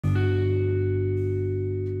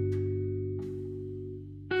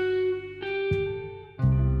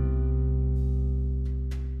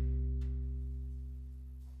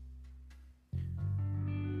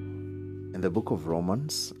In the book of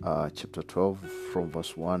Romans, chapter 12, from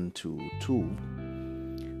verse 1 to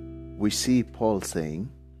 2, we see Paul saying,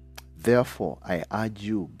 "Therefore, I urge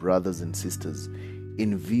you, brothers and sisters,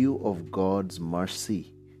 in view of God's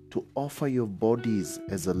mercy, to offer your bodies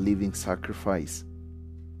as a living sacrifice,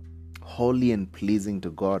 holy and pleasing to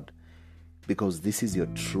God, because this is your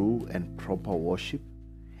true and proper worship.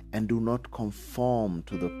 And do not conform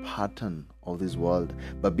to the pattern of this world,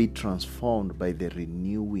 but be transformed by the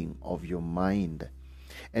renewing of your mind.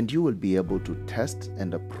 And you will be able to test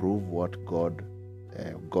and approve what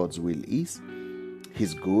God's will is,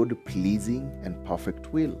 His good, pleasing, and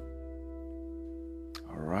perfect will."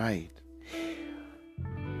 All right.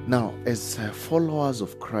 Now, as followers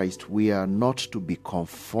of Christ, we are not to be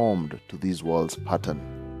conformed to this world's pattern.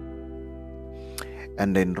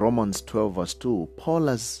 And in Romans 12 verse 2, Paul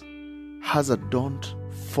has a don't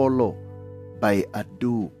follow by a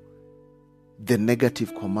do. The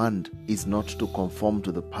negative command is not to conform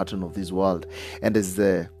to the pattern of this world. And as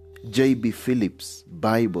the Phillips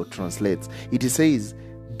Bible translates, it says,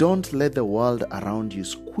 "Don't let the world around you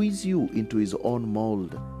squeeze you into his own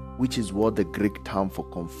mould," which is what the Greek term for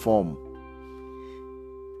conform,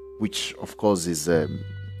 which of course is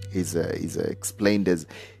explained as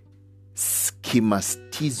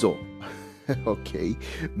syschēmatizō, okay,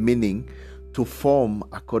 meaning to form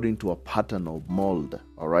according to a pattern or mold.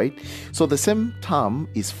 All right. So the same term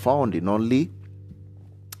is found in only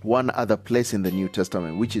one other place in the New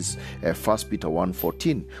Testament, which is 1 Peter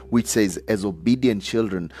 1:14, which says, "As obedient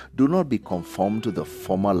children, do not be conformed to the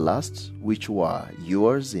former lusts which were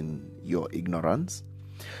yours in your ignorance."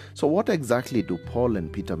 So what exactly do Paul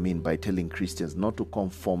and Peter mean by telling Christians not to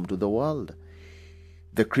conform to the world?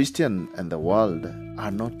 The Christian and the world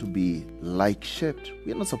are not to be like-shaped.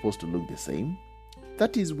 We are not supposed to look the same.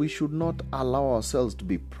 That is, we should not allow ourselves to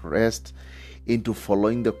be pressed into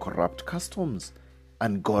following the corrupt customs,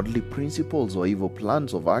 ungodly principles, or evil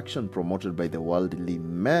plans of action promoted by the worldly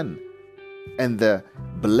men. And the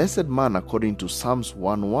blessed man, according to Psalms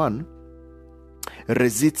 1:1,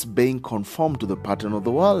 resists being conformed to the pattern of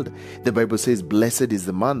the world. The Bible says, "Blessed is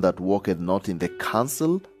the man that walketh not in the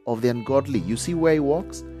counsel of the ungodly." You see where he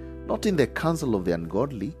walks? Not in the counsel of the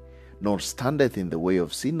ungodly, nor standeth in the way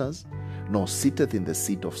of sinners, nor sitteth in the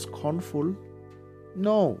seat of scornful.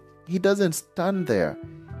 No, he doesn't stand there.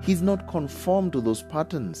 He's not conformed to those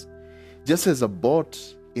patterns. Just as a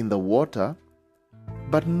boat in the water,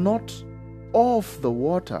 but not off the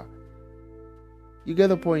water. You get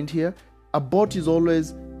the point here? A boat is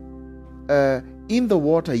always in the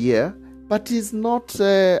water, yeah, but is not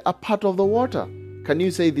a part of the water. Can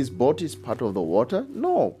you say this boat is part of the water?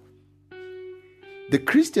 No. The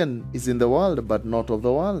Christian is in the world, but not of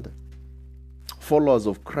the world. Followers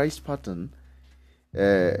of Christ's pattern,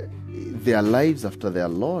 their lives after their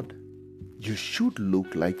Lord. You should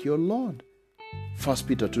look like your Lord. 1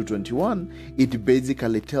 Peter 2:21, it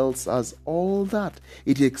basically tells us all that.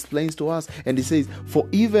 It explains to us, and it says, "For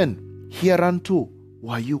even hereunto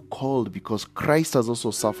were you called, because Christ has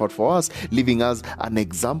also suffered for us, leaving us an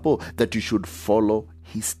example that you should follow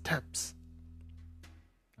his steps."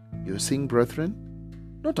 You're seeing, brethren?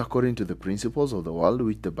 Not according to the principles of the world,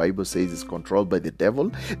 which the Bible says is controlled by the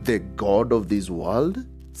devil, the god of this world.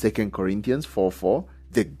 2 Corinthians 4:4,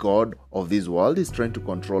 the god of this world is trying to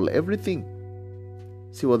control everything.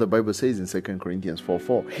 See what the Bible says in 2 Corinthians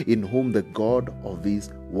 4:4, "In whom the God of this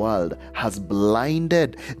world has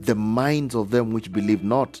blinded the minds of them which believe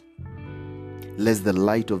not, lest the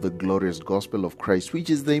light of the glorious gospel of Christ, which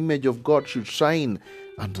is the image of God, should shine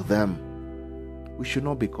unto them." We should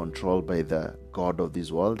not be controlled by the God of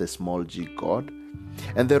this world, the small g God.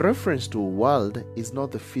 And the reference to world is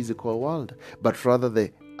not the physical world, but rather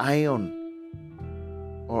the ion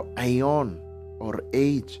or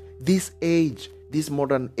age. This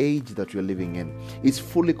modern age that we're living in is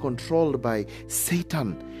fully controlled by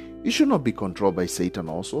Satan. You should not be controlled by Satan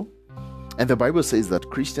also. And the Bible says that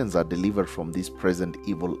Christians are delivered from this present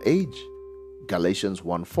evil age. Galatians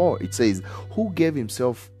 1:4, it says, "Who gave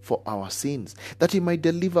himself for our sins, that he might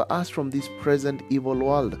deliver us from this present evil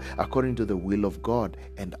world, according to the will of God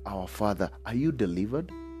and our Father." Are you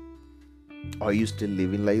delivered? Or are you still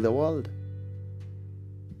living like the world?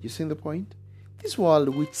 You see the point? This world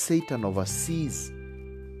which Satan oversees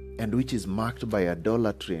and which is marked by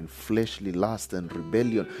idolatry and fleshly lust and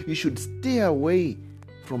rebellion, you should stay away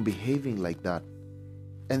from behaving like that.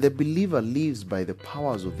 And the believer lives by the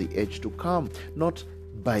powers of the age to come, not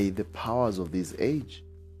by the powers of this age.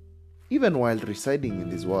 Even while residing in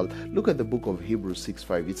this world, look at the book of Hebrews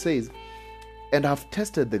 6:5. It says, "And have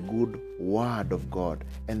tested the good word of God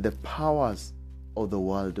and the powers of the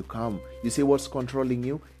world to come." You see what's controlling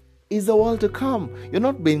you? is the world to come. You're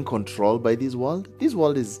not being controlled by this world. This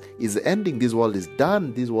world is ending. This world is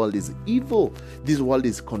done. This world is evil. This world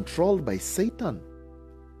is controlled by Satan.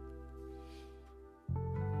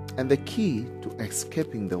 And the key to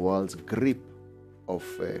escaping the world's grip of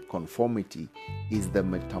conformity is the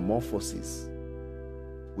metamorphosis,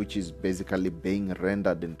 which is basically being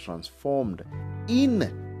rendered and transformed in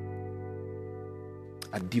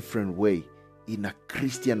a different way, in a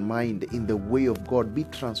Christian mind, in the way of God. Be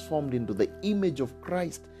transformed into the image of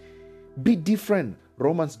Christ. Be different.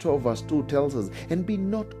 Romans 12 verse 2 tells us, and be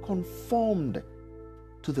not conformed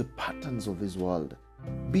to the patterns of this world.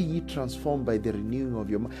 Be ye transformed by the renewing of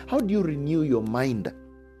your mind. How do you renew your mind?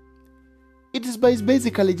 It is by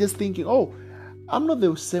basically just thinking, oh, I'm not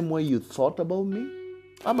the same way you thought about me.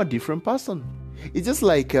 I'm a different person. It's just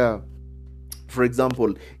like, for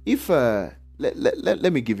example, if,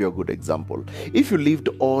 let me give you a good example. If you lived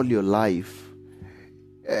all your life,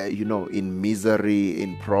 in misery,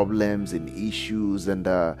 in problems, in issues, and,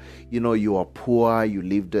 you are poor, you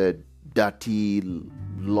lived a dirty,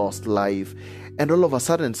 lost life, and all of a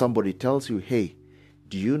sudden somebody tells you, hey,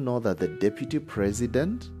 do you know that the deputy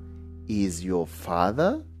president is your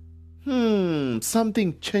father?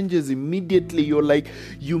 Something changes immediately. You're like,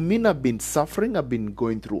 you mean I've been suffering, I've been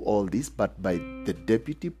going through all this, but by the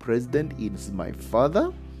deputy president is my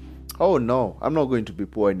father? Oh no, I'm not going to be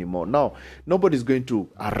poor anymore. Now, nobody's going to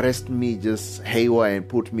arrest me just haywire and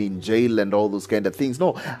put me in jail and all those kind of things.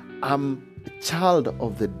 No, I'm a child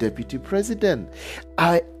of the deputy president.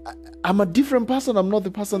 I'm a different person. I'm not the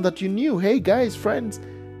person that you knew. Hey guys, friends,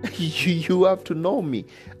 you have to know me.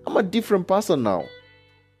 I'm a different person now.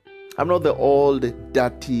 I'm not the old,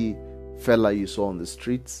 dirty fella you saw on the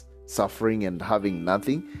streets, suffering and having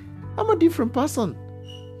nothing. I'm a different person.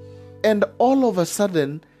 And all of a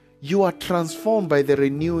sudden, you are transformed by the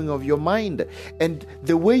renewing of your mind. And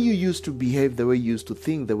the way you used to behave, the way you used to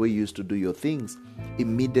think, the way you used to do your things,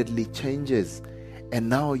 immediately changes. And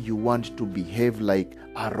now you want to behave like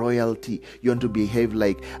a royalty. You want to behave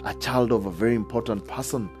like a child of a very important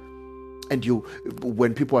person. And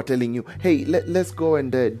when people are telling you, hey, let's go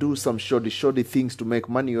and do some shoddy things to make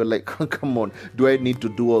money, you're like, come on, do I need to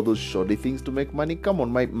do all those shoddy things to make money? Come on,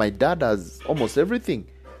 my dad has almost everything.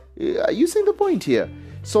 Are you seeing the point here?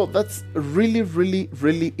 So that's really, really,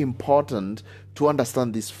 really important to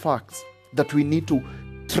understand these facts, that we need to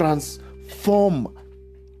transform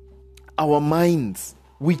our minds.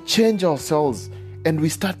 We change ourselves and we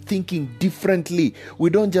start thinking differently.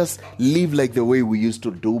 We don't just live like the way we used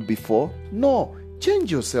to do before. No,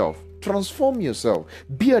 change yourself, transform yourself,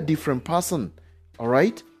 be a different person. All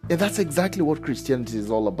right? And that's exactly what Christianity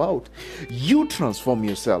is all about. You transform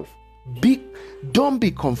yourself. Don't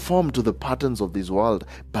be conformed to the patterns of this world,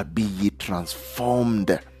 but be ye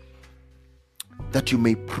transformed, that you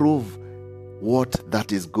may prove what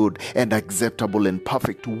that is good and acceptable and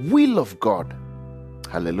perfect will of God.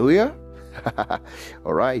 Hallelujah.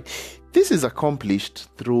 All right. This is accomplished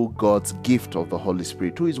through God's gift of the Holy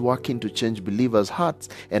Spirit, who is working to change believers' hearts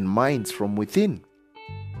and minds from within,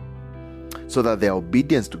 so that their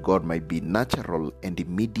obedience to God might be natural and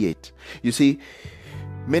immediate. You see,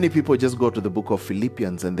 many people just go to the book of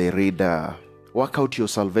Philippians and they read, work out your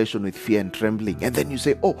salvation with fear and trembling. And then you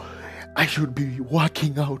say, oh, I should be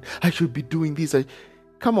working out. I should be doing this.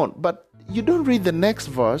 Come on. But you don't read the next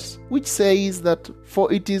verse, which says that,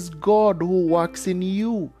 for it is God who works in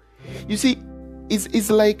you. You see,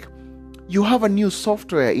 it's like you have a new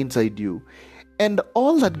software inside you. And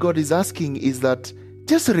all that God is asking is that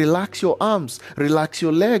just relax your arms, relax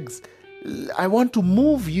your legs. I want to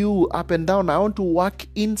move you up and down. I want to work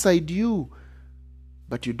inside you.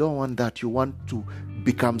 But you don't want that. You want to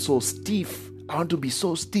become so stiff. I want to be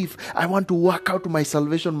so stiff. I want to work out my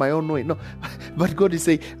salvation my own way. No, but God is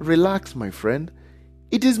saying, relax, my friend.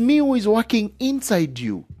 It is me who is working inside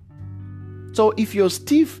you. So if you're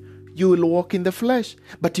stiff, you will walk in the flesh.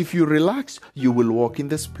 But if you relax, you will walk in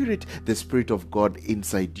the Spirit. The Spirit of God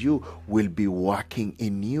inside you will be working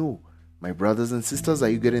in you. My brothers and sisters, are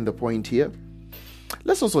you getting the point here?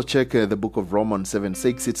 Let's also check the book of Romans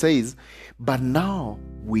 7:6. It says, but now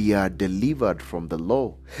we are delivered from the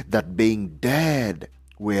law, that being dead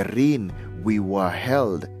wherein we were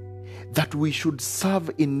held, that we should serve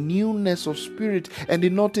in newness of spirit and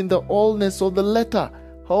not in the oldness of the letter.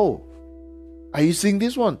 Oh, are you seeing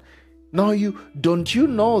this one? Now don't you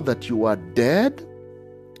know that you are dead,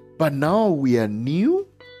 but now we are new?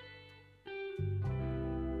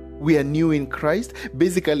 We are new in Christ.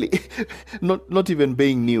 Basically, not even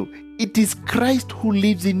being new. It is Christ who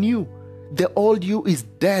lives in you. The old you is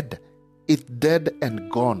dead. It's dead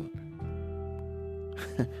and gone.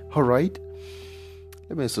 All right?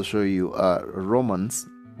 Let me also show you Romans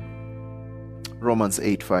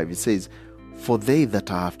 8:5. It says, "For they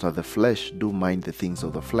that are after the flesh do mind the things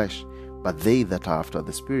of the flesh, but they that are after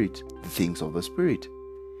the Spirit, the things of the Spirit.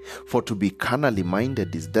 For to be carnally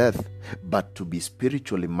minded is death, but to be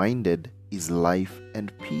spiritually minded is life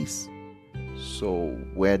and peace." So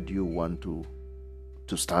where do you want to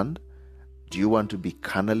stand? Do you want to be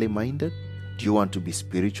carnally minded? Do you want to be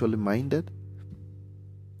spiritually minded?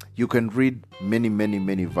 You can read many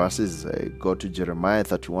verses. Go to Jeremiah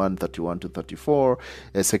 31 to 34,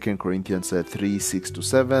 2 Corinthians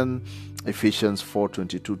 3:6-7, Ephesians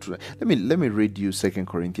 4:22. Let me read you 2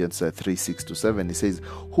 Corinthians 3:6-7. It says,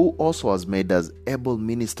 "Who also has made us able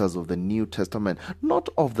ministers of the New Testament, not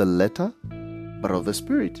of the letter, but of the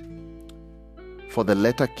Spirit. For the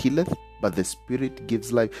letter killeth, but the Spirit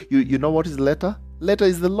gives life." You know what is letter? Letter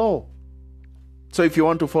is the law. So if you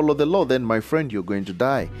want to follow the law, then my friend, you're going to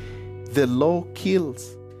die. The law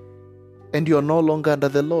kills. And you're no longer under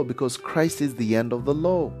the law because Christ is the end of the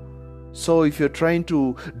law. So if you're trying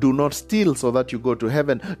to do not steal so that you go to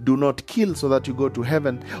heaven, do not kill so that you go to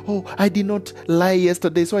heaven. Oh, I did not lie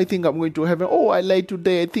yesterday, so I think I'm going to heaven. Oh, I lied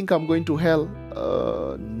today, I think I'm going to hell.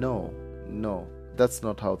 No, that's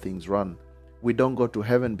not how things run. We don't go to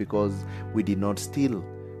heaven because we did not steal.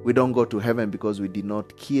 We don't go to heaven because we did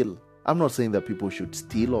not kill. I'm not saying that people should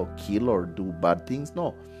steal or kill or do bad things,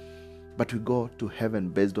 no. But we go to heaven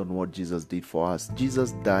based on what Jesus did for us.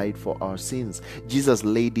 Jesus died for our sins. Jesus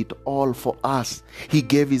laid it all for us. He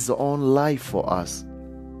gave his own life for us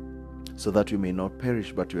so that we may not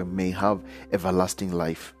perish, but we may have everlasting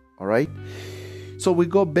life. All right? So we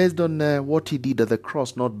go based on what he did at the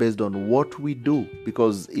cross, not based on what we do.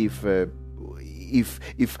 Because if I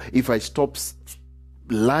stop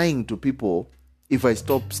lying to people, if I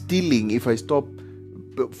stop stealing, if I stop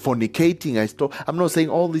fornicating, I'm not saying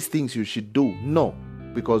all these things you should do. No,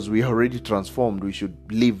 because we are already transformed. We should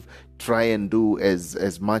try and do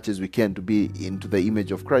as much as we can to be into the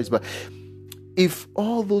image of Christ. But if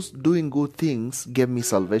all those doing good things gave me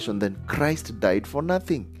salvation, then Christ died for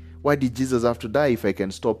nothing. Why did Jesus have to die if I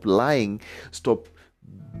can stop lying, stop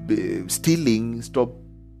stealing, stop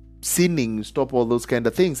sinning, stop all those kind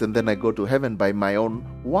of things, and then I go to heaven by my own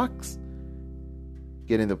works?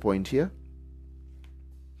 Getting the point here?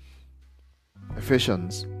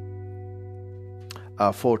 Ephesians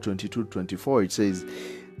 4:22-24, it says,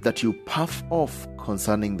 "That you puff off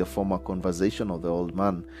concerning the former conversation of the old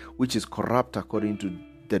man, which is corrupt according to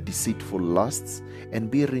the deceitful lusts,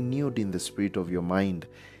 and be renewed in the spirit of your mind,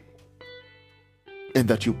 and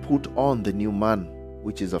that you put on the new man,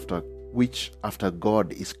 which after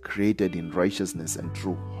God is created in righteousness and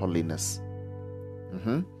true holiness."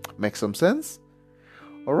 Make some sense?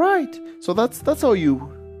 All right. So that's how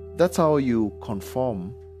you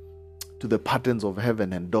conform to the patterns of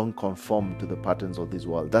heaven and don't conform to the patterns of this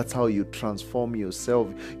world. That's how you transform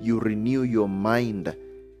yourself. You renew your mind.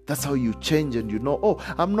 That's how you change, and you know, oh,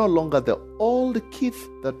 I'm no longer the old Keith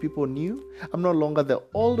that people knew. I'm no longer the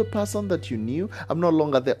old person that you knew. I'm no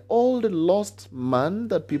longer the old lost man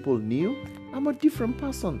that people knew. I'm a different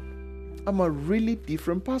person. I'm a really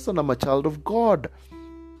different person. I'm a child of God.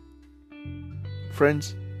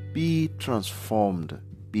 Friends, be transformed.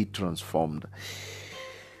 Be transformed.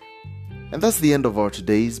 And that's the end of our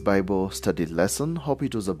today's Bible study lesson. Hope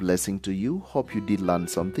it was a blessing to you. Hope you did learn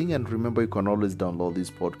something. And remember, you can always download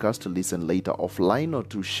this podcast to listen later offline or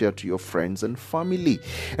to share to your friends and family.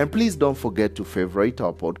 And please don't forget to favorite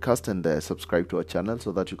our podcast and subscribe to our channel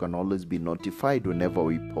so that you can always be notified whenever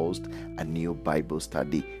we post a new Bible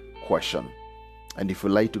study question. And if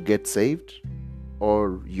you'd like to get saved,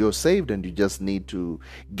 or you're saved and you just need to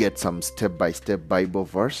get some step-by-step Bible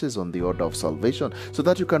verses on the order of salvation so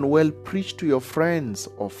that you can well preach to your friends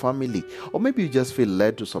or family, or maybe you just feel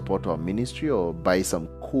led to support our ministry or buy some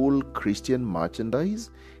cool Christian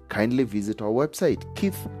merchandise, kindly visit our website,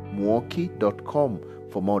 keithmwoki.com,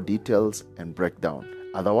 for more details and breakdown.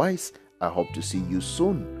 Otherwise, I hope to see you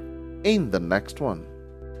soon in the next one.